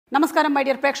నమస్కారం my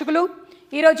dear ప్రేక్షకులు.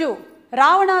 ఈరోజు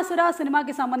రావణాసుర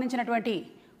సినిమాకి సంబంధించినటువంటి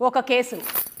ఒక కేసు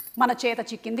మన చేత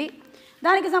చిక్కింది.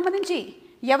 దానికి సంబంధించి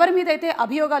ఎవరి మీద అయితే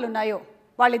అభియోగాలు ఉన్నాయో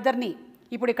వాళ్ళిద్దరిని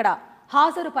ఇప్పుడు ఇక్కడ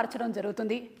హాజరుపరచడం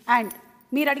జరుగుతుంది. అండ్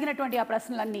మీరు అడిగినటువంటి ఆ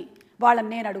ప్రశ్నలన్నీ వాళ్ళని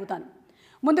నేను అడుగుతాను.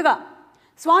 ముందుగా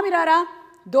స్వామిరారా,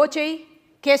 దోచేయ్,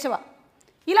 కేశవ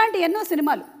ఇలాంటి ఎన్నో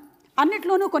సినిమాలు,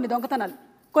 అన్నిట్లోనూ కొన్ని దొంగతనాలు,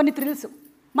 కొన్ని థ్రిల్స్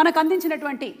మనకు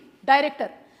అందించినటువంటి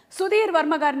డైరెక్టర్ సుధీర్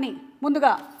వర్మ గారిని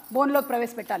ముందుగా బోన్లోకి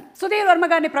ప్రవేశపెట్టాలి. సుధీర్ వర్మ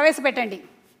గారిని ప్రవేశపెట్టండి.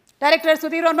 డైరెక్టర్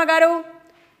సుధీర్ వర్మ గారు,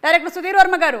 డైరెక్టర్ సుధీర్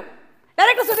వర్మ గారు,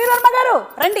 డైరెక్టర్ సుధీర్ వర్మ గారు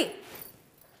రండి,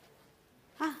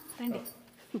 రండి.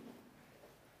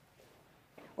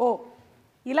 ఓ,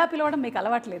 ఇలా పిలవడం మీకు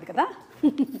అలవాట్లేదు కదా.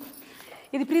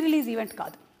 ఇది ప్రీ రిలీజ్ ఈవెంట్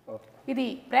కాదు, ఇది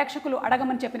ప్రేక్షకులు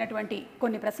అడగమని చెప్పినటువంటి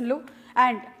కొన్ని ప్రశ్నలు.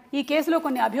 అండ్ ఈ కేసులో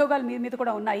కొన్ని అభియోగాలు మీ మీద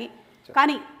కూడా ఉన్నాయి,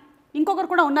 కానీ ఇంకొకరు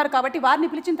కూడా ఉన్నారు కాబట్టి వారిని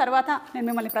పిలిచిన తర్వాత నేను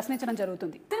మిమ్మల్ని ప్రశ్నించడం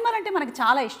జరుగుతుంది. సినిమాలు అంటే మనకి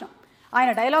చాలా ఇష్టం.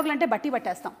 ఆయన డైలాగులు అంటే బట్టి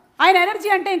పట్టేస్తాం. ఆయన ఎనర్జీ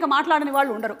అంటే ఇంకా మాట్లాడని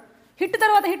వాళ్ళు ఉండరు. హిట్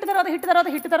తర్వాత హిట్ తర్వాత హిట్ తర్వాత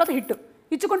హిట్ తర్వాత హిట్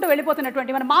ఇచ్చుకుంటూ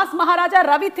వెళ్ళిపోతున్నటువంటి మన మాస్ మహారాజా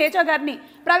రవి తేజ గారిని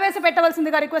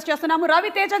ప్రవేశపెట్టవలసిందిగా రిక్వెస్ట్ చేస్తున్నాము.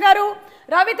 రవి తేజ గారు,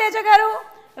 రవి తేజ గారు,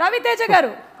 రవి తేజ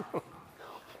గారు.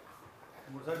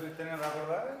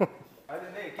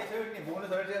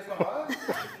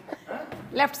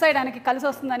 లెఫ్ట్ సైడ్ ఆయనకి కలిసి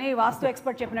వస్తుందని వాస్తు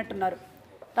ఎక్స్పర్ట్ చెప్పినట్టున్నారు.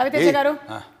 రవితేజ గారు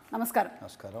నమస్కారం.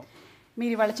 నమస్కారం.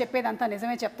 మీరు వాళ్ళు చెప్పేదంతా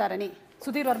నిజమే చెప్తారని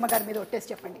సుధీర్ వర్మ గారి మీద ఒట్టేసి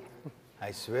చెప్పండి. I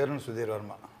swear Sudheer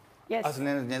Varma. అసలు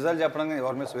నేను నిజాలు చెప్పడానికి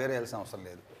ఎవరి మీద స్వేర్ చేయాల్సిన అవసరం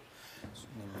లేదు.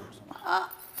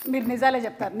 మీరు నిజాలే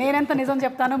చెప్తారు. నేనెంత నిజం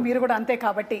చెప్తానో మీరు కూడా అంతే.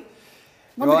 కాబట్టి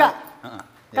ముందుగా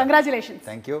కంగ్రాచులేషన్స్.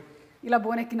 థ్యాంక్ యూ ఇలా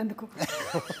బోనెక్కినందుకు.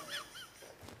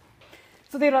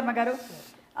 సుధీర్ వర్మ గారు,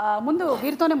 ముందు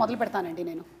వీరితోనే మొదలు పెడతానండి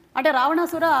నేను. అంటే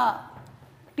రావణాసుర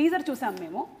టీజర్ చూసాం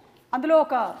మేము. అందులో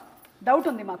ఒక డౌట్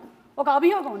ఉంది మాకు, ఒక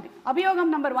అభియోగం ఉంది. అభియోగం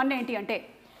నెంబర్ 1 ఏంటి అంటే,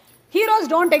 heroes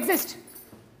don't exist.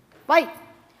 Why?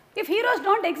 If heroes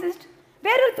don't exist,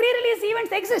 where will pre release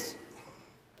events exist?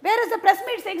 Where is the press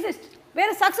meets exist?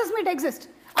 Where is success meet exist?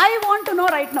 I want to know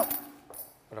right now.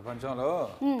 ప్రపంచంలో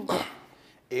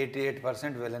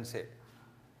 88% విలన్సే,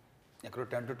 ఎక్కడో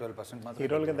 10 to 12% మాత్రం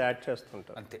హీరోలుగా add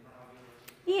చేస్తుంటారు అంతే.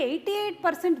 ఈ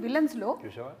 88% విలన్స్లో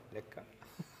చూసావా లెక్క?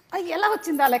 అది ఎలా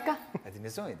వచ్చిందా లెక్క? అది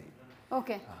నిజం. ఇది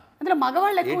ఓకే, అందులో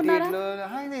మగవాళ్ళు ఎక్కువ ఉన్నారా?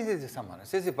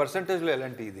 సమానం పర్సెంటేజ్లో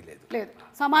ఎలాంటి ఇది లేదు. లేదు,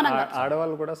 సమానంగా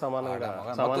ఆడవాళ్ళు కూడా సమానంగా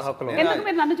సమాన హక్కులు. ఎందుకు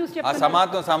మీరు నన్ను చూసి చెప్తారు?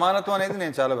 సమానత్వం అనేది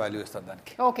నేను చాలా వాల్యూ ఇస్తాను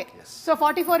దానికి. ఓకే, సో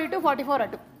 44 ఇటు 44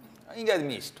 అటు. ఇంకా అది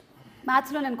మీ ఇష్టం.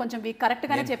 మ్యాథ్స్లో నేను కొంచెం వీక్,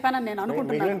 కరెక్ట్గానే చెప్పానని నేను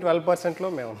అనుకుంటున్నాను.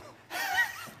 12%లో మేము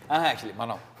యాక్చువల్లీ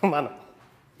మనం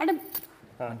అంటే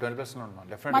 12% ఉన్నాం.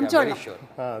 Definitely sure.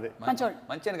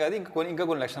 మంచి అని కాదు, ఇంకా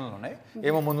కొన్ని లక్షణాలు ఉన్నాయి,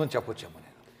 ఏమో ముందు చెప్పొచ్చాము నేను.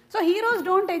 సో హీరోస్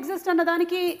డోంట్ ఎగ్జిస్ట్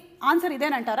అన్నదానికి ఆన్సర్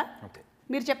ఇదేనంటారా?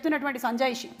 మీరు చెప్తున్నటువంటి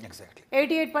సంజాయిషి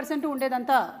 88%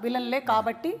 ఉండేదంతా విలన్లే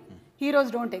కాబట్టి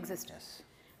heroes don't exist.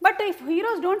 But if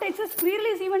heroes don't exist, pre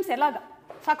release events ఎలాగా,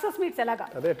 సక్సెస్ మీట్స్ ఎలాగా?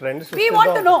 అదే trend. We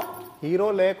want to know. Hero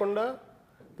లేకుండా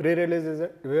pre release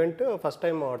event first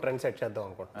time trend set చేద్దాం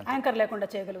అనుకుంటున్నాను. యాంకర్ లేకుండా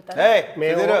చేయగలుగుతారు.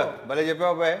 భలే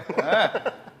చెప్పావు బాయ్.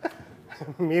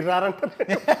 మీరు రారంటే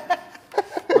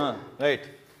రైట్.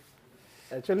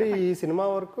 యాక్చువల్లీ ఈ సినిమా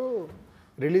వరకు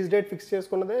రిలీజ్ డేట్ ఫిక్స్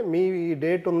చేసుకున్నదే, మీ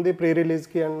డేట్ ఉంది ప్రీ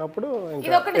రిలీజ్కి అన్నప్పుడు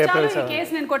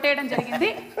కేసు నేను కొట్టేయడం జరిగింది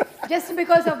జస్ట్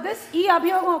బికాస్ ఆఫ్ దిస్. ఈ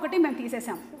అభియోగం ఒకటి మేము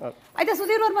తీసేసాం. అయితే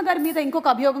సుధీర్ వర్మ గారి మీద ఇంకొక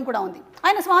అభియోగం కూడా ఉంది.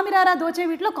 ఆయన స్వామిరారా, దోచే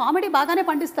వీటిలో కామెడీ బాగానే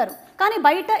పండిస్తారు, కానీ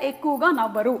బయట ఎక్కువగా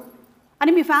నవ్వరు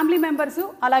అని మీ ఫ్యామిలీ మెంబర్స్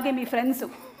అలాగే మీ ఫ్రెండ్స్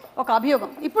ఒక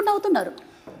అభియోగం. ఇప్పుడు నవ్వుతున్నారు.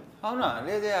 అవునా?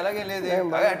 లేదే, అలాగే లేదే.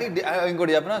 అంటే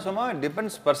ఇంకోటి చెప్పినా సుమా,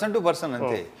 డిపెండ్స్ పర్సన్ టు పర్సన్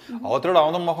అంతే. అవతరుడు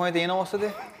అవదం ముఖం అయితే ఏం వస్తుంది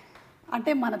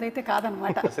అంటే మనదైతే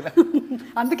కాదనమాట.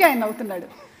 అందుకే ఆయన నవ్వుతున్నాడు.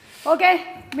 ఓకే,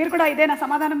 మీరు కూడా ఇదేనా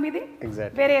సమాధానం మీది?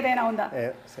 వేరే ఏదైనా ఉందా?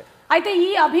 అయితే ఈ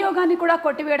అభియోగాన్ని కూడా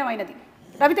కొట్టివేయడం అయినది.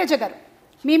 రవితేజ గారు,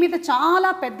 మీ మీద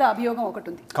చాలా పెద్ద అభియోగం ఒకటి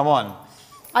ఉంది. కమాన్.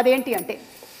 అదేంటి అంటే,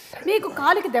 మీకు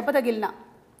కాలికి దెబ్బ తగిలినా,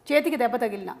 చేతికి దెబ్బ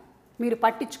తగిలినా మీరు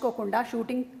పట్టించుకోకుండా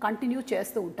షూటింగ్ కంటిన్యూ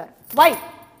చేస్తూ ఉంటారు. వై?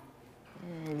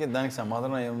 ఇంకా దానికి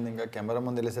సమాధానం ఏముంది? ఇంకా కెమెరా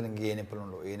ముందు వెళ్ళేసరికి ఇంక ఏ నొప్పులు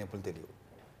ఉండవు, ఏ నొప్పులు తెలియవు.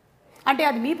 అంటే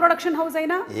అది మీ ప్రొడక్షన్ హౌస్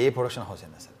అయినా, ఏ ప్రొడక్షన్ హౌస్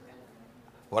అయినా సరే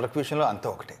వర్క్ విషయంలో అంతా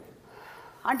ఒకటే.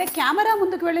 అంటే కెమెరా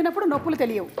ముందుకు వెళ్ళినప్పుడు నొప్పులు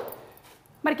తెలియవు,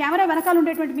 మరి కెమెరా వెనకాల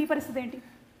ఉండేటువంటి మీ పరిస్థితి ఏంటి?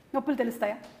 నొప్పులు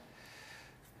తెలుస్తాయా?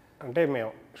 అంటే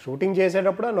మేము షూటింగ్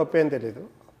చేసేటప్పుడు నొప్పి ఏం తెలియదు,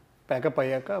 ప్యాకప్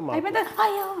అయ్యాక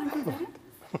అయ్యో అంటుంటారా?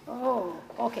 ఓ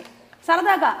ఓకే,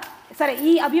 సరదాగా. సరే,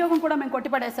 ఈ అభియోగం కూడా మేము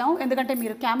కొట్టిపడేసాం, ఎందుకంటే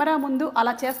మీరు కెమెరా ముందు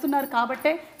అలా చేస్తున్నారు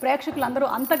కాబట్టే ప్రేక్షకులు అందరూ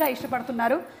అంతగా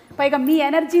ఇష్టపడుతున్నారు. పైగా మీ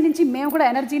ఎనర్జీ నుంచి మేము కూడా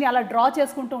ఎనర్జీని అలా డ్రా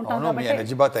చేసుకుంటూ ఉంటాం కాబట్టి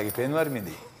ఎనర్జీ బాగా తగ్గిపోయింది మరి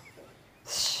మీది.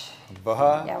 అబ్బా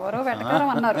ఎవరో వెటకారం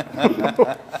అన్నారు.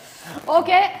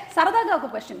 ఓకే, సరదాగా ఒక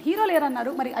క్వశ్చన్, హీరో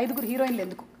లేరన్నారు, మరి 5 హీరోయిన్లు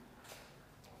ఎందుకు?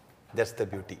 That's the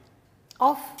beauty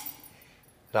of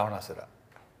Ravanasura.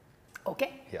 Okay,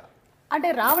 yeah, అంటే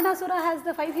Ravanasura has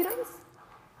the 5 heroines.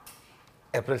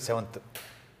 April 7th.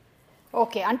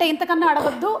 Okay, అంటే ఇంతకన్నా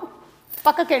అడగద్దు,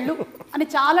 పక్కకెళ్ళు అని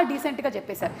చాలా డీసెంట్గా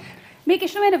చెప్పేశారు. మీకు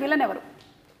ఇష్టమైన విలన్ ఎవరు?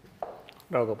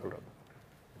 రాఘోపాల్.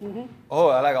 ఓ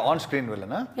అలాగా, ఆన్ స్క్రీన్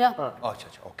విలనా? Yeah,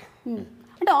 okay.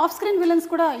 అంటే ఆఫ్ స్క్రీన్ విలన్స్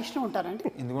కూడా ఇష్టం ఉంటారండి?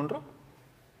 ఎందుకుంటారు?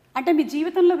 అంటే మీ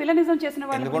జీవితంలో విలనిజం చేసిన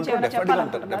వాళ్ళ గురించి ఎందుకుంటారు? ఏమైనా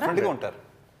చెప్పాలనుకుంటున్నారా?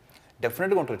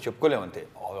 డెఫినెట్గా ఉంటారు, చెప్పుకోలేము అంతే.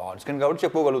 ఆన్ స్క్రీన్ కాబట్టి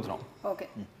చెప్పుకోగలుగుతున్నాం. ఓకే,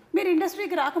 మీరు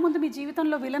ఇండస్ట్రీకి రాకముందు మీ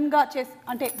జీవితంలో విలన్గా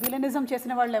అంటే విలనిజం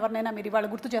చేసిన వాళ్ళు ఎవరినైనా మీరు ఇవాళ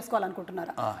గుర్తు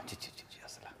చేసుకోవాలనుకుంటున్నారా? చిచ్చి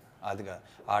అసలు అదిగా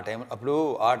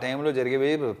ఆ టైంలో జరిగేవి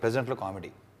ప్రెజెంట్లో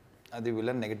కామెడీ, అది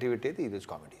విలన్ నెగటివిటీ, అయితే ఇది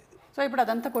కామెడీ. అది సో ఇప్పుడు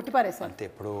అదంతా కొట్టిపారేసారు అంతే.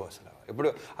 ఇప్పుడు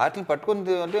వాటిని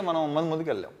పట్టుకుని అంటే మనం ముందుకు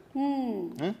వెళ్ళాం.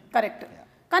 కరెక్ట్,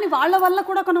 కానీ వాళ్ళ వల్ల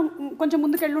కూడా కొంచెం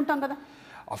ముందుకు వెళ్ళుంటాం కదా.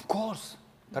 అఫ్ కోర్స్,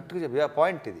 కరెక్ట్గా చెప్పి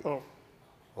పాయింట్ ఇది.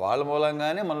 వాళ్ళ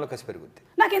మూలంగానే మనలో కసి పెరుగుద్ది.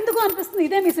 నాకు ఎందుకు అనిపిస్తుంది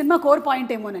ఇదే మీ సినిమా కోర్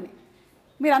పాయింట్ ఏమోనని,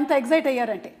 మీరు అంత ఎగ్జైట్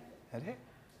అయ్యారంటే. అరే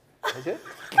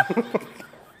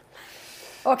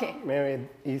ఓకే, మేము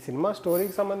ఈ సినిమా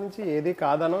స్టోరీకి సంబంధించి ఏది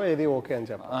కాదనో ఏది ఓకే అని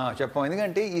చెప్పాం.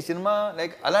 ఎందుకంటే ఈ సినిమా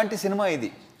లైక్ అలాంటి సినిమా ఇది.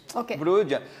 ఓకే, ఇప్పుడు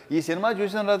ఈ సినిమా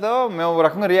చూసిన తర్వాత మేము ఒక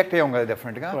రకంగా రియాక్ట్ అయ్యాం కదా,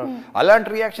 డెఫినెట్గా. అలాంటి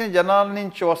రియాక్షన్ జనాల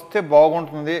నుంచి వస్తే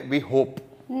బాగుంటుంది, వి హోప్.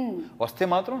 వస్తే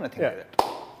మాత్రం nothing like that.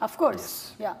 Of course,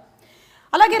 yeah.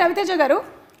 అలాగే రవితేజ గారు,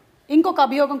 ఇంకొక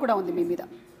అభియోగం కూడా ఉంది మీ మీద.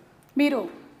 మీరు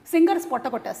సింగర్స్ పొట్ట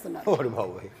కొట్టేస్తున్నారు,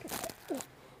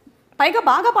 పైగా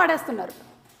బాగా పాడేస్తున్నారు,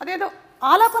 అదేదో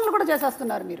ఆలాపనలు కూడా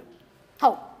చేసేస్తున్నారు మీరు.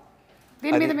 హౌ?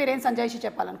 దీని మీద మీరేం సంజాయిషి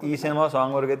చెప్పాలనుకుంటున్నారు? ఈ సినిమా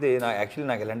సాంగ్ వరకు అయితే యాక్చువల్లీ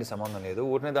నాకు ఎలాంటి సంబంధం లేదు.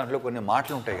 ఊరినే దాంట్లో కొన్ని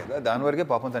మాటలు ఉంటాయి కదా, దాని వరకే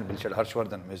పాపం తను పిలిచాడు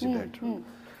హర్షవర్ధన్, మ్యూజిక్ డైరెక్టర్.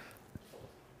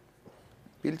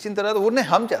 పిలిచిన తర్వాత ఊరినే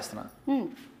హమ్ చేస్తున్నా,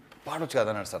 పాడొచ్చు కదా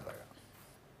అన్నాడు సరదాగా.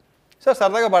 సార్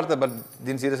సరదాగా పాడతా, బట్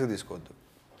దీన్ని సీరియస్గా తీసుకోవద్దు.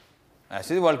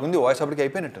 యాక్చువల్లీ వాళ్ళకి ఉంది వాయిస్, అప్పటికి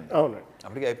అయిపోయినట్టుంది. అవునండి,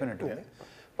 అప్పటికి అయిపోయినట్టుంది.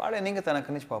 పాడాను ఇంకా తన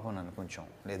అక్కడి నుంచి పాపం నన్ను కొంచెం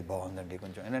లేదు బాగుందండి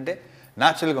కొంచెం ఏంటంటే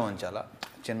న్యాచురల్గా ఉంచాలా,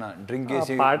 చిన్న డ్రింక్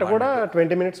వేసి పాట కూడా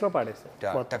 20 minutesలో పాడేస్తాం.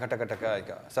 టక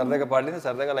ఇక సరదాగా పాడింది,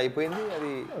 సరదాగా అలా అయిపోయింది.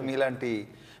 అది మీలాంటి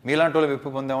వాళ్ళు విప్పు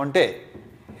పొందామంటే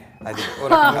అది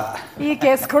ఈ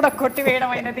కేసు కూడా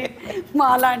కొట్టివేయడం అయినది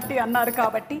మాలాంటి అన్నారు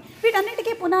కాబట్టి.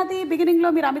 వీటన్నిటికీ పునాది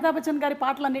బిగినింగ్లో మీరు అమితాబ్ బచ్చన్ గారి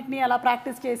పాటలన్నింటినీ అలా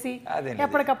ప్రాక్టీస్ చేసి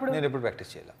ఎప్పటికప్పుడు. నేను ఎప్పుడు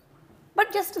ప్రాక్టీస్ చేయాలి,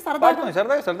 బట్ జస్ట్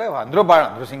సరదాగా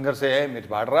అందరూ సింగర్సే, మీరు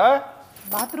పాడరా,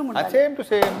 బాత్రూమ్ సేమ్ టు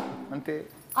సేమ్ అంతే.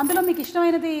 అందులో మీకు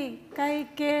ఇష్టమైనది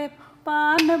కైకే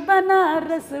పాన్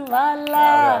బనారస్ వాలా.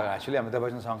 యాక్చువల్లీ అమితాబ్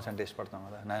బచ్చన్ సాంగ్స్ అంటే ఇష్టపడతాం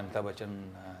కదా. నా అమితాబ్ బచ్చన్,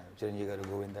 చిరంజీవి గారు,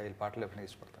 గోవింద వీళ్ళ పాటలు ఎప్పుడైనా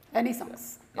ఇష్టపడతాను. Any songs?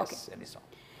 Okay, any song.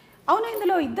 అవును,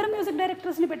 ఇందులో ఇద్దరు మ్యూజిక్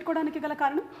డైరెక్టర్స్ని పెట్టుకోవడానికి గల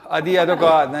కారణం? అదొక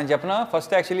నేను చెప్పిన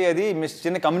ఫస్ట్ యాక్చువల్లీ అది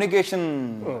చిన్న కమ్యూనికేషన్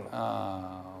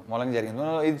మూలంగా జరిగింది.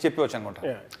 ఇది చెప్పవచ్చు అనుకుంటా.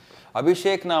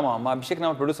 అభిషేక్ నామా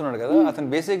ప్రొడ్యూసర్ ఉన్నాడు కదా, అతను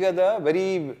బేసిక్గా వెరీ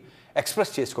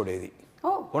ఎక్స్ప్రెస్ చేసుకోడు, ఇది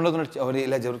ఉండదు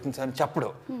ఇలా జరుగుతుంది సార్ అని చెప్పడు,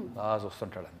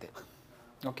 చూస్తుంటాడు అంతే.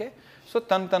 ఓకే, సో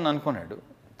తను అనుకున్నాడు,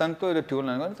 తనతో ట్యూన్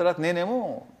అనుకుని తర్వాత నేనేమో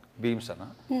బీమ్స్ అన్న.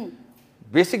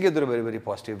 బేసిక్గా ఇద్దరు very very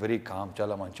positive, very calm,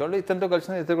 చాలా మంచి వాళ్ళు. ఇతనితో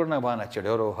కలిసిన ఇద్దరు కూడా నాకు బాగా నచ్చాడు,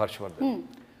 ఎవరో హర్షవర్ధన్.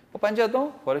 ఒక పని చేద్దాం,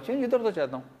 పరిచయం ఇద్దరితో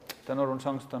చేద్దాం, తను రెండు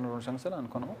సాంగ్స్ అని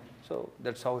అనుకున్నాం. So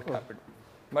that's how it happened.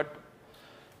 But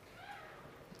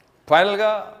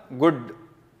ఫైనల్గా గుడ్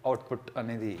అవుట్పుట్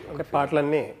అనేది. అంటే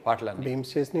పాటలన్నీ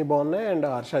బీమ్స్ చేసినవి బాగున్నాయి, అండ్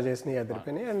హర్ష చేసినవి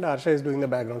అదిరిపోయినాయి, and Harsha is doing the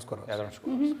background score.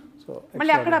 So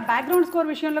మళ్ళీ అక్కడ బ్యాక్గ్రౌండ్ స్కోర్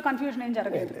విషయంలో కన్ఫ్యూజన్ ఏం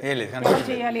జరగలేదు,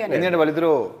 ఎందుకంటే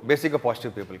వాళ్ళిద్దరూ బేసిక్గా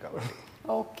పాజిటివ్ పీపుల్ కాబట్టి.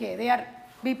 Okay, they are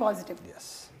be positive,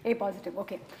 A positive.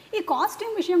 Okay, ఈ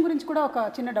కాస్ట్యూమ్ విషయం గురించి కూడా ఒక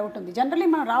చిన్న డౌట్ ఉంది. జనరల్లీ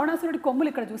మనం రావణాసురుడి కొమ్ములు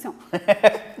ఇక్కడ చూసాం,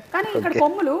 కానీ ఇక్కడ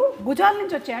కొమ్ములు భుజాల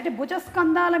నుంచి వచ్చాయి. అంటే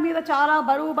భుజస్కంధాల మీద చాలా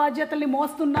బరువు బాధ్యతల్ని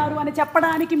మోస్తున్నారు అని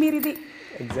చెప్పడానికి మీరు ఇది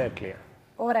ఎగ్జాక్ట్లీ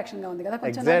ఓవర్ యాక్షన్గా ఉంది కదా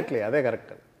కొంచెం? ఎగ్జాక్ట్లీ అదే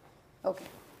కరెక్ట్. ఓకే,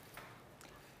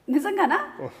 నిజంగానా?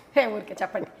 హే ఊరికే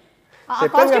చెప్పండి,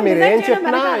 మీరు ఏం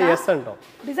చెప్పినా ఎస్ అంటాం.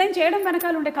 డిజైన్ చేయడం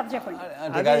వెనకాల ఉండే కథ చెప్పండి.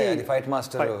 అది ఫైట్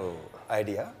మాస్టర్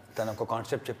ఐడియా, తన ఒక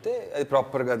కాన్సెప్ట్ చెప్తే అది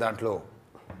ప్రాపర్గా దాంట్లో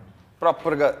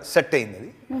ప్రాపర్గా సెట్ అయింది. అది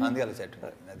అందుకే అలా సెట్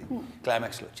అయింది, అది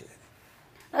క్లైమాక్స్లో వచ్చేది.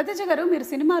 రవితేజ గారు, మీరు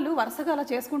సినిమాలు వరుసగా అలా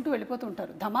చేసుకుంటూ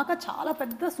వెళ్ళిపోతుంటారు. ధమాకా చాలా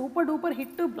పెద్ద super duper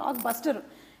hit, block buster.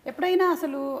 ఎప్పుడైనా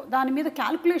అసలు దాని మీద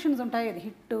క్యాల్కులేషన్స్ ఉంటాయి, ఇది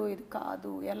హిట్ ఇది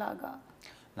కాదు ఎలాగా?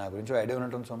 నా గురించి ఐడియా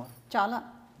ఉన్నట్టుంది సోమా, చాలా.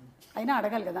 అయినా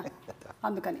అడగాలి కదా,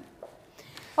 అందుకని.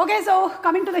 Okay, so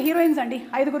coming to the heroines అండి.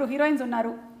 5 హీరోయిన్స్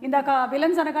ఉన్నారు. ఇందాక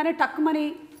విలన్స్ అనగానే టక్మని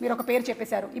మీరు ఒక పేరు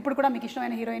చెప్పేశారు. ఇప్పుడు కూడా మీకు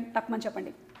ఇష్టమైన హీరోయిన్ టక్మని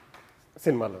చెప్పండి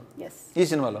సినిమాలో. ఎస్, ఈ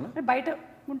సినిమాలోనా? బయట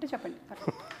ఉంటే చెప్పండి.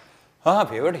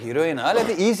 ఫేవరెట్ హీరోయినా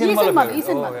లేదా ఈ సినిమాలో?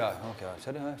 ఓకే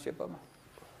సరే చెప్పమ్మా.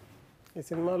 ఈ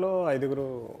సినిమాలో 5గురు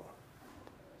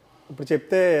ఇప్పుడు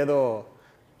చెప్తే ఏదో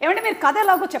ఏమంటే మీరు కథ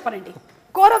ఎలాగో చెప్పరండి,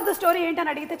 కోర్ ఆఫ్ ద స్టోరీ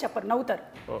ఏంటని అడిగితే చెప్పరు, నవ్వుతారు.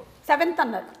 7th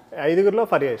అన్నారు. 5గురులో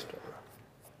ఫరియా ఇష్టం.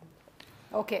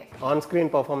 Okay. On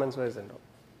screen performance wise and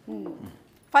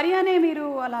ఫరియానే మీరు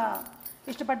అలా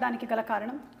ఇష్టపడడానికి గల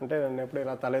కారణం? అంటే నన్ను ఎప్పుడు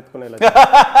ఇలా తలెత్తుకునేలా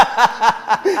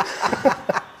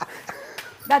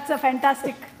దట్స్ అ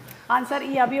ఫ్యాంటాస్టిక్ ఆన్సర్.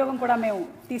 ఈ అభియోగం కూడా మేము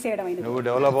తీసేయడం అయింది. నువ్వు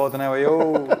డెవలప్ అవుతున్నావయ్యో.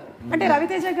 అంటే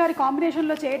రవితేజ గారి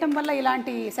కాంబినేషన్లో చేయటం వల్ల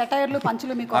ఇలాంటి సెటైర్లు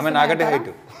పంచులు మీకు ఆమె నాకంటే హైట్.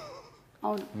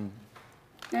 అవును,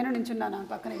 నేను నించున్నాను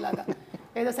పక్కన ఇలాగా,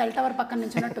 ఏదో సెల్ టవర్ పక్కన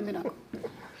నించున్నట్టుంది నాకు.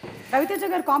 రవితేజ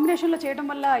గారి కాంబినేషన్లో చేయడం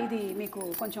వల్ల ఇది మీకు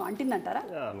కొంచెం అంటిందంటారా?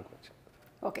 అనుకోవచ్చు.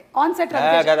 ఓకే. ఆన్ సెట్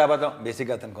కాదు అబద్ధం.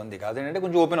 బేసిక్గా అతనికి ఉంది కాదంటే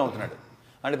కొంచెం ఓపెన్ అవుతున్నాడు,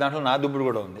 అంటే దాంట్లో నా దుబ్బుడు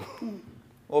కూడా ఉంది,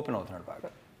 ఓపెన్ అవుతున్నాడు బాగా.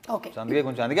 ఓకే. అందుకే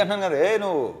కొంచెం అందుకే అంటున్నాను కదా,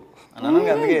 నువ్వు అన్నాను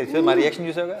కదా, అందుకే మా రియాక్షన్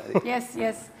చూసావుగా. Yes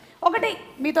yes. ఒకటి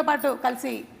మీతో పాటు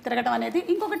కలిసి తిరగడం అనేది,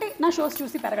 ఇంకొకటి నా షోస్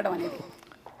చూసి పెరగడం అనేది,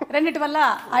 రెండిటి వల్ల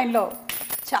ఆయనలో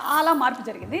చాలా మార్పు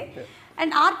జరిగింది.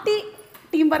 అండ్ ఆర్టీ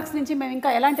టీమ్ వర్క్స్ నుంచి మేము ఇంకా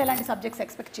ఎలాంటి సబ్జెక్ట్స్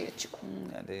ఎక్స్పెక్ట్ చేయొచ్చు?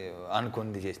 అదే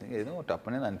అనుకుంది చేసింది ఏదో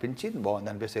తప్పని అనిపించి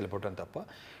బాగుంది అనిపిస్తే వెళ్ళిపోవటం తప్ప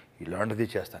ఇలాంటిది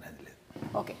చేస్తాను అది లేదు.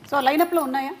 ఓకే. సో లైనప్లో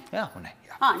ఉన్నాయా? ఉన్నాయి.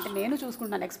 అంటే నేను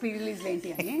చూసుకుంటాను నెక్స్ట్ రిలీజ్ ఏంటి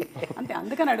అని, అంతే,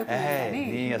 అందుకని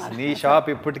అడుగుతున్నాను. నీ షాప్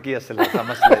ఇప్పటికీ అసలు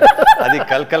సమస్య లేదు, అది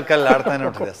కల్ ఆడుతూనే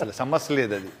ఉంటుంది, అసలు సమస్య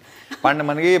లేదు. అది పండు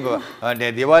మనకి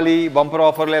దివాళీ బంపర్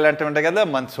ఆఫర్లు ఇలాంటివి ఉంటాయి కదా,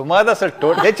 మన సుమాద అసలు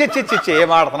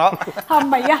ఏం ఆడుతున్నావు.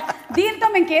 అమ్మయ్యా, దీంతో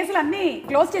మేము కేసులు అన్నీ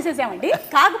క్లోజ్ చేసేసామండి.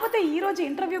 కాకపోతే ఈ రోజు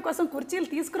ఇంటర్వ్యూ కోసం కుర్చీలు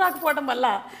తీసుకురాకపోవడం వల్ల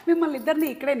మిమ్మల్ని ఇద్దరిని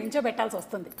ఇక్కడే నించోబెట్టాల్సి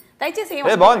వస్తుంది. దయచేసి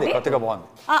బాగుంది, కొత్తగా బాగుంది.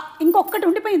 ఇంకొకటి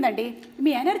ఉండిపోయిందండి,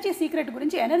 మీ ఎనర్జీ సీక్రెట్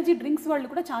గురించి ఎనర్జీ డ్రింక్స్ వాళ్ళు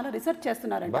కూడా చాలా రీసెర్చ్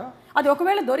చేస్తున్నారంట. అది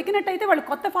ఒకవేళ దొరికినట్టయితే వాళ్ళు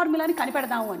కొత్త ఫార్ములాని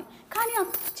కనిపెడదాము అని, కానీ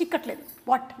చిక్కట్లేదు.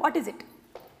 What is it?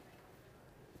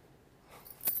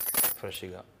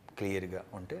 ఫ్రెష్గా క్లియర్గా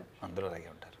ఉంటే అందరూ అలాగే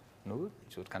ఉంటారు. నువ్వు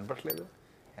చూసి కనపడట్లేదు,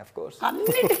 ఆఫ్కోర్స్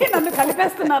అన్నిటికీ నన్ను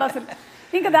కలిపేస్తున్నారు అసలు.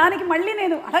 ఇంకా దానికి మళ్ళీ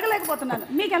నేను అడగలేకపోతున్నాను.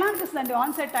 మీకు ఎలా అనిపిస్తుంది అండి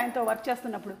ఆన్ సెట్ ఆయనతో వర్క్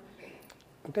చేస్తున్నప్పుడు?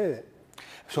 అంటే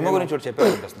సుమ గురించి ఒకటి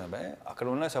చెప్పారు అనిపిస్తుంది అబ్బాయి. అక్కడ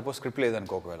ఉన్న సపోజ్ స్క్రిప్ట్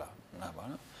లేదనుకో, ఒకవేళ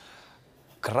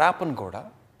క్రాప్ని కూడా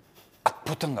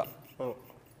అద్భుతంగా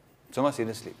సుమ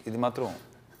సీరియస్లీ ఇది మాత్రం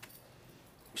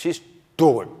she's too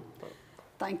good.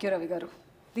 Thank you Ravi గారు.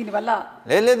 దీనివల్ల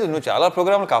లేదు నువ్వు చాలా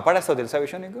ప్రోగ్రాంలు కాపాడేస్తావు తెలుసా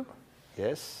విషయం నీకు.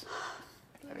 ఎస్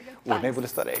ఊనే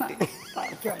పిలుస్తారా ఏంటి?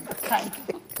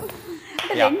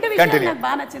 రెండు విషయాలు నాకు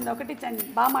బాగా నచ్చింది. ఒకటి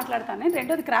బాగా మాట్లాడతాను,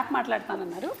 రెండోది క్రాప్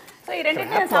మాట్లాడతానన్నారు. సో ఈ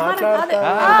రెండింటినీ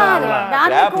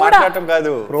మాట్లాడటం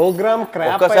కాదు, ప్రోగ్రామ్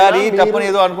ఒకసారి తప్పని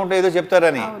ఏదో అనుకుంటే ఏదో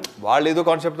చెప్తారని, వాళ్ళు ఏదో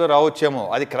కాన్సెప్ట్తో రావచ్చేమో,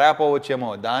 అది క్రాప్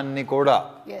అవ్వచ్చేమో, దాన్ని కూడా.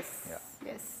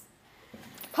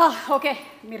 ఓకే,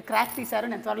 మీరు క్రాప్ తీశారు,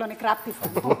 నేను త్వరలోనే క్రాప్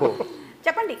తీస్తాను.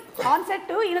 చెప్పండి, ఆన్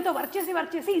సెట్ ఈయనతో వర్క్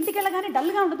చేసి ఇంటికి వెళ్ళగానే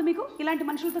డల్గా ఉంటుంది మీకు ఇలాంటి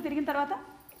మనుషులతో తిరిగిన తర్వాత?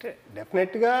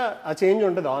 డెఫినెట్గా ఆ చేంజ్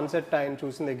ఉంటుంది ఆన్ సెట్ ఆయన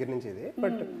చూసిన దగ్గర నుంచి ఇది.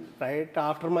 But right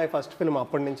after my first film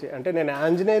అప్పటి నుంచి, అంటే నేను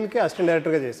ఆంజనేయులకి అసిస్టెంట్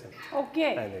డైరెక్టర్గా చేశాను. ఓకే.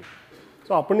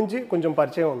 సో అప్పటి నుంచి కొంచెం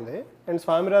పరిచయం ఉంది. అండ్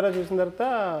స్వామిరారా చూసిన తర్వాత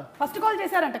ఫస్ట్ కాల్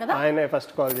చేశారంట కదా, ఆయన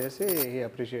ఫస్ట్ కాల్ చేసి హీ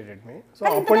అప్రిషియేటెడ్ మీ. సో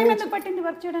అప్పటి నుంచి పట్టింది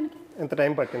వర్క్ చేయడానికి? ఎంత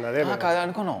టైం పట్టింది అదే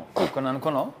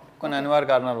అనుకున్నాం, కొన్ని అనివార్య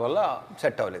కారణాల వల్ల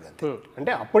సెట్ అవ్వలేదు అంతే.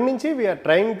 అంటే అప్పటి నుంచి we are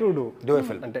trying to do a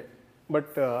film అంటే.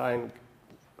 బట్ ఆయన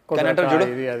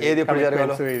ఏది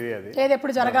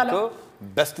ఎప్పుడు జరగాలో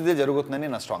బెస్ట్దే జరుగుతుందని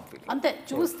నా స్ట్రాంగ్ ఫీల్. అంతే,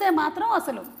 చూస్తే మాత్రం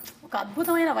అసలు ఒక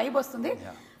అద్భుతమైన వైబ్ వస్తుంది.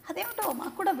 అదేమిటో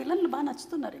మాకు కూడా విలన్లు బాగా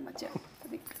నచ్చుతున్నారు ఈ మధ్య.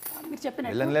 మీరు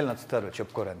చెప్పిన విలన్లే నచ్చుతారు,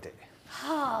 చెప్పుకోరు అంతే.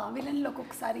 విలన్లు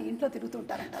ఒక్కొక్కసారి ఇంట్లో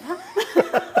తిరుగుతుంటారంటారా?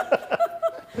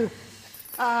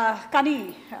 కానీ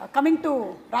కమింగ్ టు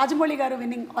రాజమౌళి గారు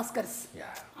విన్నింగ్ ఆస్కర్స్,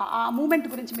 ఆ మూమెంట్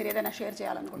గురించి మీరు ఏదైనా షేర్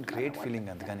చేయాలనుకుంటున్నారు? Great feeling.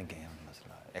 అందుకని అసలు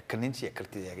ఎక్కడి నుంచి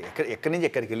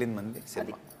ఎక్కడికి వెళ్ళింది మంది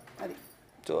సినిమా, అది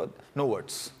so no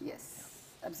words. Yes,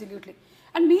 absolutely.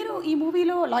 And మీరు ఈ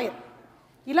మూవీలో లాయర్,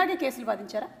 ఇలాగే కేసులు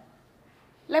వాదించారా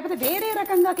లేకపోతే వేరే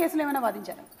రకంగా కేసులు ఏమైనా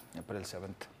వాదించారా? April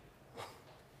 7th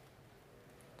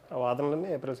వాదనలన్నీ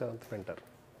April 7th వింటారు.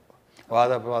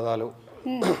 వాదాలు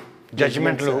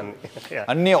జడ్జిమెంట్లు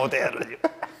అన్నీ అవుతాయి.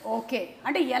 ఓకే,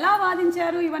 అంటే ఎలా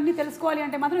వాదించారు ఇవన్నీ తెలుసుకోవాలి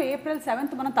అంటే మాత్రం April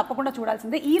 7th మనం తప్పకుండా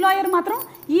చూడాల్సిందే. ఈ లాయర్ మాత్రం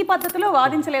ఈ పద్ధతిలో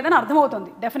వాదించలేదని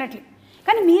అర్థమవుతుంది డెఫినెట్లీ.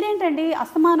 కానీ మీరేంటండి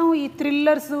అస్తమానం ఈ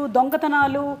థ్రిల్లర్స్,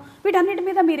 దొంగతనాలు వీటన్నిటి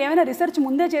మీద మీరు ఏమైనా రీసెర్చ్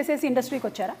ముందే చేసేసి ఇండస్ట్రీకి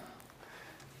వచ్చారా?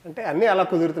 అంటే అన్నీ అలా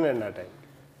కుదురుతున్నాయండి ఆ టైం.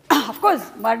 అఫ్కోర్స్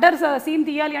మర్డర్ సీన్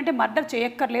తీయాలి అంటే మర్డర్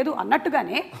చేయక్కర్లేదు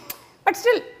అన్నట్టుగానే, బట్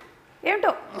స్టిల్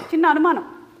ఏంటో చిన్న అనుమానం,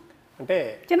 అంటే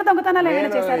చిన్న దొంగతనాలు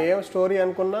ఏం స్టోరీ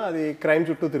అనుకున్నా అది క్రైమ్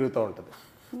చుట్టూ తిరుగుతూ ఉంటుంది.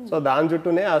 సో దాని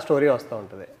చుట్టూనే ఆ స్టోరీ వస్తూ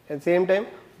ఉంటుంది. అట్ సేమ్ టైం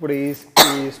ఇప్పుడు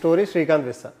ఈ స్టోరీ శ్రీకాంత్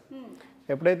విస్తా,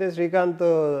 ఎప్పుడైతే శ్రీకాంత్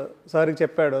సార్కి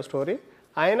చెప్పాడో స్టోరీ,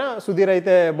 ఆయన సుధీర్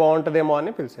అయితే బాగుంటుందేమో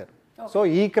అని పిలిచారు. సో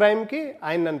ఈ క్రైమ్కి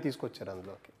ఆయన నన్ను తీసుకొచ్చారు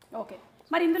అందులోకి. ఓకే,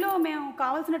 మరి ఇందులో మేము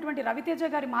కావాల్సినటువంటి రవితేజ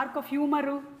గారి మార్క్ ఆఫ్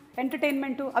హ్యూమర్,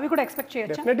 ఎంటర్టైన్మెంట్ అవి కూడా ఎక్స్పెక్ట్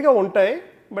చేయొచ్చు. డెఫినెట్గా ఉంటాయి,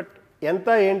 బట్ ఎంత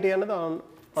ఏంటి అన్నది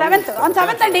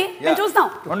సెవెంత్ అండి మేము చూస్తాం.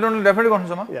 డెఫినెట్గా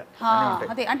ఉంటుంది సుమా.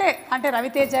 అదే అంటే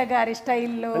రవితేజ గారి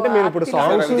స్టైల్లో అంటే మీరు ఇప్పుడు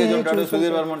సాంగ్స్ రవితేజ ఉంటాడు,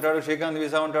 సుధీర్ వర్మ ఉంటాడు, శ్రీకాంత్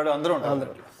వీసా ఉంటాడు, అందరూ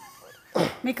ఉంటారు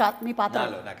మీ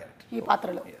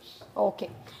పాత్రలో. ఓకే,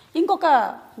 ఇంకొక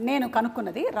నేను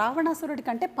కనుక్కున్నది, రావణాసురుడి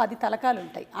కంటే 10 తలకాలు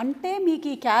ఉంటాయి అంటే మీకు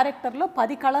ఈ క్యారెక్టర్లో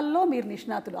 10 కళల్లో మీరు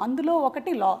నిష్ణాతులు, అందులో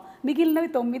ఒకటి లా, మిగిలినవి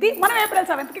 9. మనం ఏప్రిల్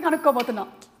 7th కనుక్కోబోతున్నాం.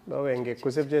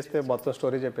 ఇంకెక్కువసేపు చేస్తే మొత్తం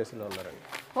స్టోరీ చెప్పేసి ఉన్నారండి.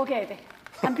 ఓకే, అయితే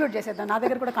కన్క్లూడ్ చేసేద్దాం, నా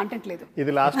దగ్గర కూడా కంటెంట్ లేదు.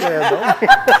 ఇది లాస్ట్ చేద్దాం.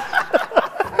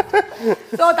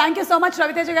 So thank you so much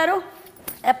Raviteja గారు,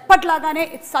 ఎప్పట్లాగానే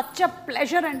ఇట్స్ సచ్ అ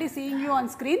ప్లెజర్ అండి సీయింగ్ యూ ఆన్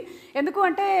స్క్రీన్. ఎందుకు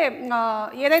అంటే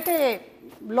ఏదైతే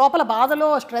లోపల బాధలో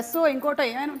స్ట్రెస్ ఇంకోటో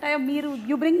ఏమైనా ఉంటాయో మీరు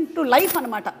యూ బ్రింగ్ టు లైఫ్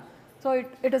అనమాట. So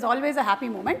it is always a happy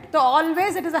moment. So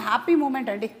always it is a happy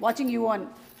moment అండి watching you on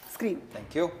screen.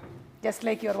 Thank you. Just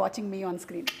like you're watching me on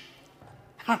screen.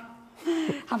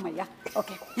 అమ్మయ్యా.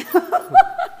 Okay,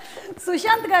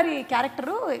 Sushant గారి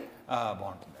character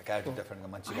బాగుంటుంది, character డెఫినెట్గా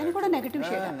మంచిగా. ఆయన కూడా negative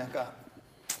shade.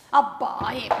 అబ్బా,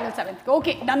 April 7th.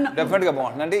 Okay, done. డెఫినెట్గా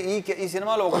బాగుంటుంది. అంటే ఈ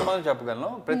సినిమాలో ఒక మాత్రం చెప్పగలను,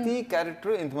 ప్రతి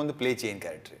క్యారెక్టర్ ఇంతకుముందు ప్లే చేయని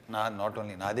క్యారెక్టర్. నాట్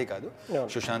ఓన్లీ నాదే కాదు,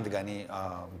 సుశాంత్ కానీ,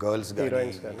 గర్ల్స్ కానీ,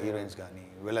 హీరోయిన్స్ కానీ,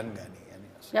 విలన్ కానీ,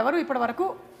 ఎవరు ఇప్పటి వరకు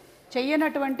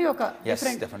చెయ్యనటువంటి ఒక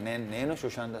నేను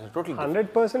సుశాంత్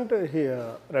 100%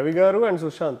 రవి గారు అండ్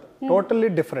సుశాంత్ టోటల్లీ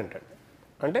డిఫరెంట్ అండి.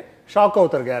 అంటే షాక్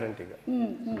అవుతారు గ్యారంటీగా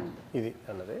ఇది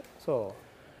అన్నది. సో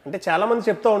అంటే చాలా మంది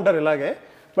చెప్తూ ఉంటారు ఇలాగే,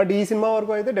 బట్ ఈ సినిమా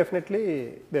వరకు అయితే definitely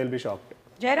they will be shocked.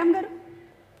 Jayaram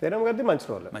గారిది మంచి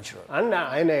రోల్. అండ్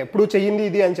ఆయన ఎప్పుడు చెయ్యింది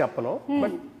ఇది అని చెప్పను,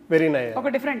 బట్ వెరీ నైస్, ఒక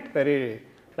different, very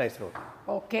nice role.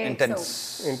 Okay, intense.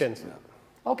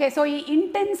 Okay, so ఈ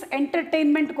ఇంటెన్స్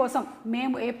ఎంటర్టైన్మెంట్ కోసం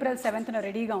మేము ఏప్రిల్ 7th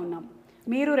రెడీగా ఉన్నాం.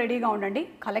 మీరు రెడీగా ఉండండి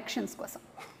కలెక్షన్స్ కోసం.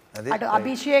 అటు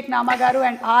అభిషేక్ నామా గారు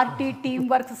అండ్ ఆర్టీ టీమ్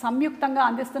వర్క్స్ సంయుక్తంగా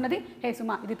అందిస్తున్నది. హే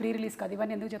సుమా, ఇది ప్రీ రిలీజ్ కాదు,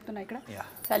 ఇవన్నీ ఎందుకు చెప్తున్నా ఇక్కడ,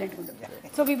 సైలెంట్గా ఉంటుంది.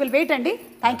 సో వీ విల్ వెయిట్ అండి.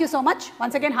 Thank you so much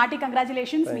once again, hearty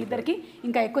congratulations మీ ఇద్దరికి.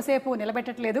 ఇంకా ఎక్కువసేపు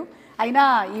నిలబెట్టట్లేదు, అయినా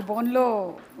ఈ బోన్లో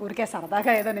ఊరికే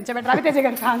సరదాగా ఏదో నించబెట్టి. రవితేజ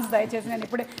గారి ఫ్యాన్స్ దయచేసి, నేను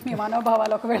ఇప్పుడే మీ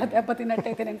మనోభావాలు ఒకవేళ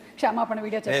దెబ్బతిన్నట్టయితే నేను క్షమాపణ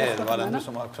వీడియో చేస్తాను.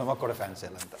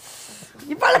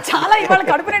 ఇవాళ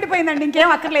కడుపు నిండిపోయిందండి,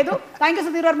 ఇంకేం అక్కర్లేదు. థ్యాంక్ యూ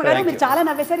సుధీర్ వర్మ గారు, మీరు చాలా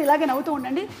నవ్వేశారు, ఇలాగే నవ్వుతూ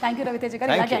ఉండండి. థ్యాంక్ యూ రవితేజ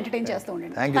గారు, ఇలాగే ఎంటర్టైన్ చేస్తూ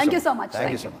ఉండండి. Thank you so much.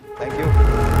 Thank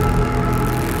you.